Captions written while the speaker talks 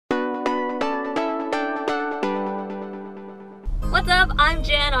up? I'm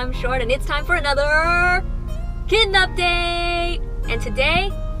Jen, I'm Short, and it's time for another kitten update! And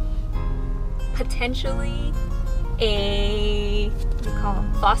today, potentially a, what do you call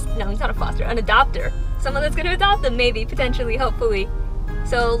him? Foster? No, he's not a foster, an adopter. Someone that's gonna adopt them, maybe, potentially, hopefully.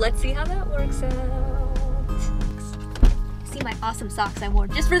 So let's see how that works out. See my awesome socks I wore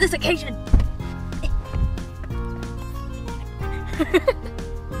just for this occasion.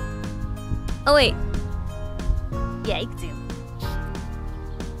 Oh wait. Yeah, you can see them.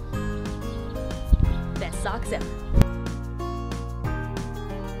 Best socks ever.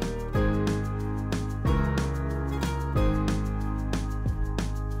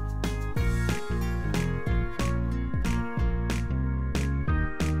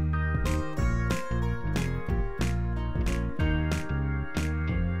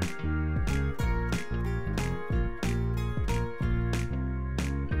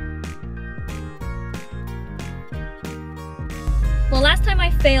 Well, last time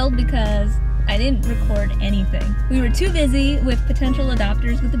I failed because I didn't record anything. We were too busy with potential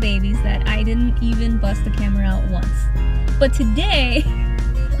adopters with the babies that I didn't even bust the camera out once. But today,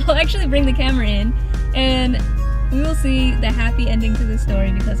 I'll actually bring the camera in and we will see the happy ending to this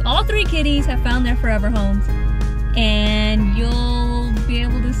story because all three kitties have found their forever homes and you'll be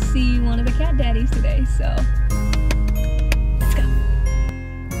able to see one of the cat daddies today, so let's go.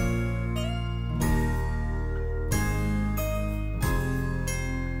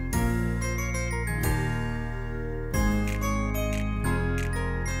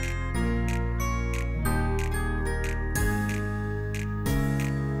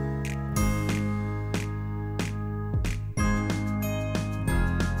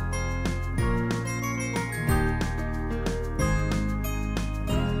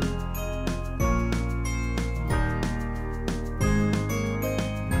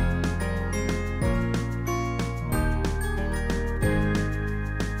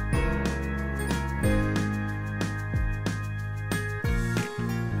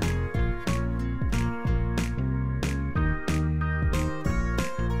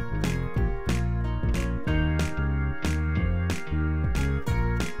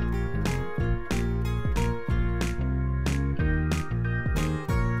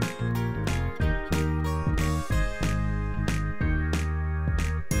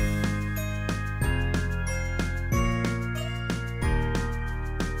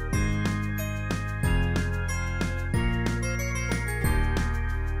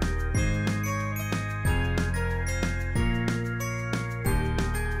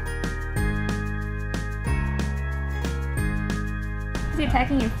 Is he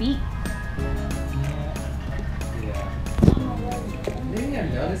attacking your feet? Yeah. Maybe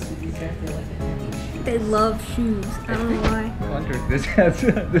I've noticed that these guys feel like They love shoes. I don't know why. I wonder if this has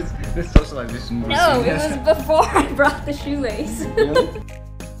this socialization. No, it was before I brought the shoelace. Really?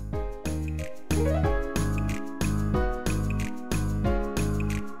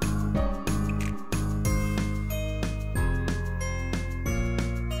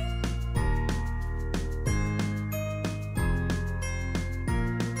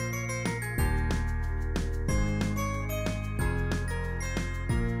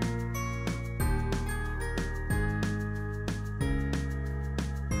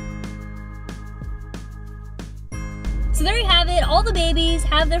 So there you have it, all the babies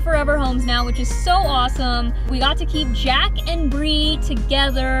have their forever homes now, which is so awesome. We got to keep Jack and Brie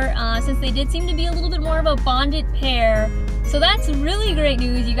together since they did seem to be a little bit more of a bonded pair. So that's really great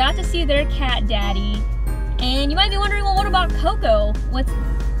news. You got to see their cat daddy. And you might be wondering, well, what about Coco?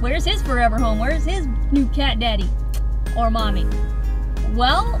 Where's his forever home? Where's his new cat daddy? Or mommy?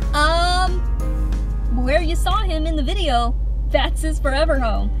 Well, where you saw him in the video, that's his forever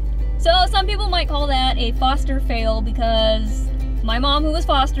home. So some people might call that a foster fail because my mom, who was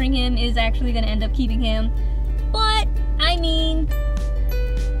fostering him, is actually going to end up keeping him. But, I mean,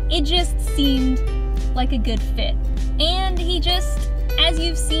 it just seemed like a good fit. And he just, as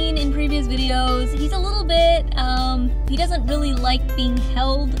you've seen in previous videos, he's a little bit, he doesn't really like being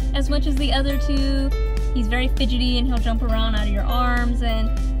held as much as the other two. He's very fidgety and he'll jump around out of your arms,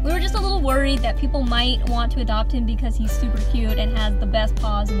 and we were just a little worried that people might want to adopt him because he's super cute and has the best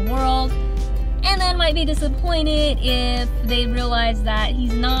paws in the world, and then might be disappointed if they realize that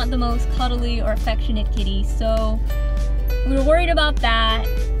he's not the most cuddly or affectionate kitty. So we were worried about that.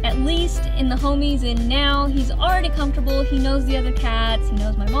 At least in the home he's in now, he's already comfortable, he knows the other cats, he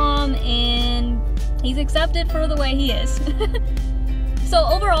knows my mom, and he's accepted for the way he is. So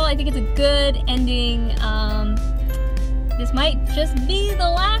overall, I think it's a good ending. This might just be the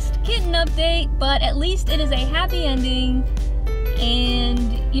last kitten update, but at least it is a happy ending.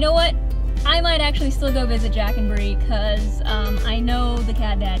 And you know what? I might actually still go visit Jack and Brie because I know the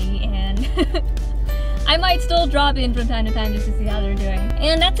cat daddy and I might still drop in from time to time just to see how they're doing.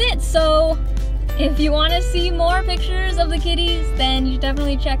 And that's it. So if you want to see more pictures of the kitties, then you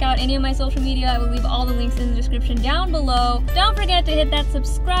definitely check out any of my social media. I will leave all the links in the description down below. Don't forget to hit that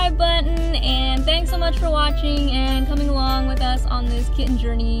subscribe button, and thanks so much for watching and coming along with us on this kitten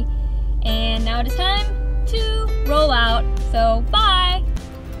journey. And now it is time to roll out. So bye!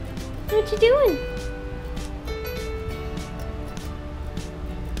 What you doing?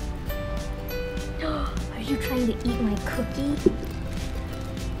 Are you trying to eat my cookie?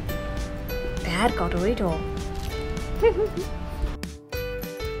 Bad Godorito.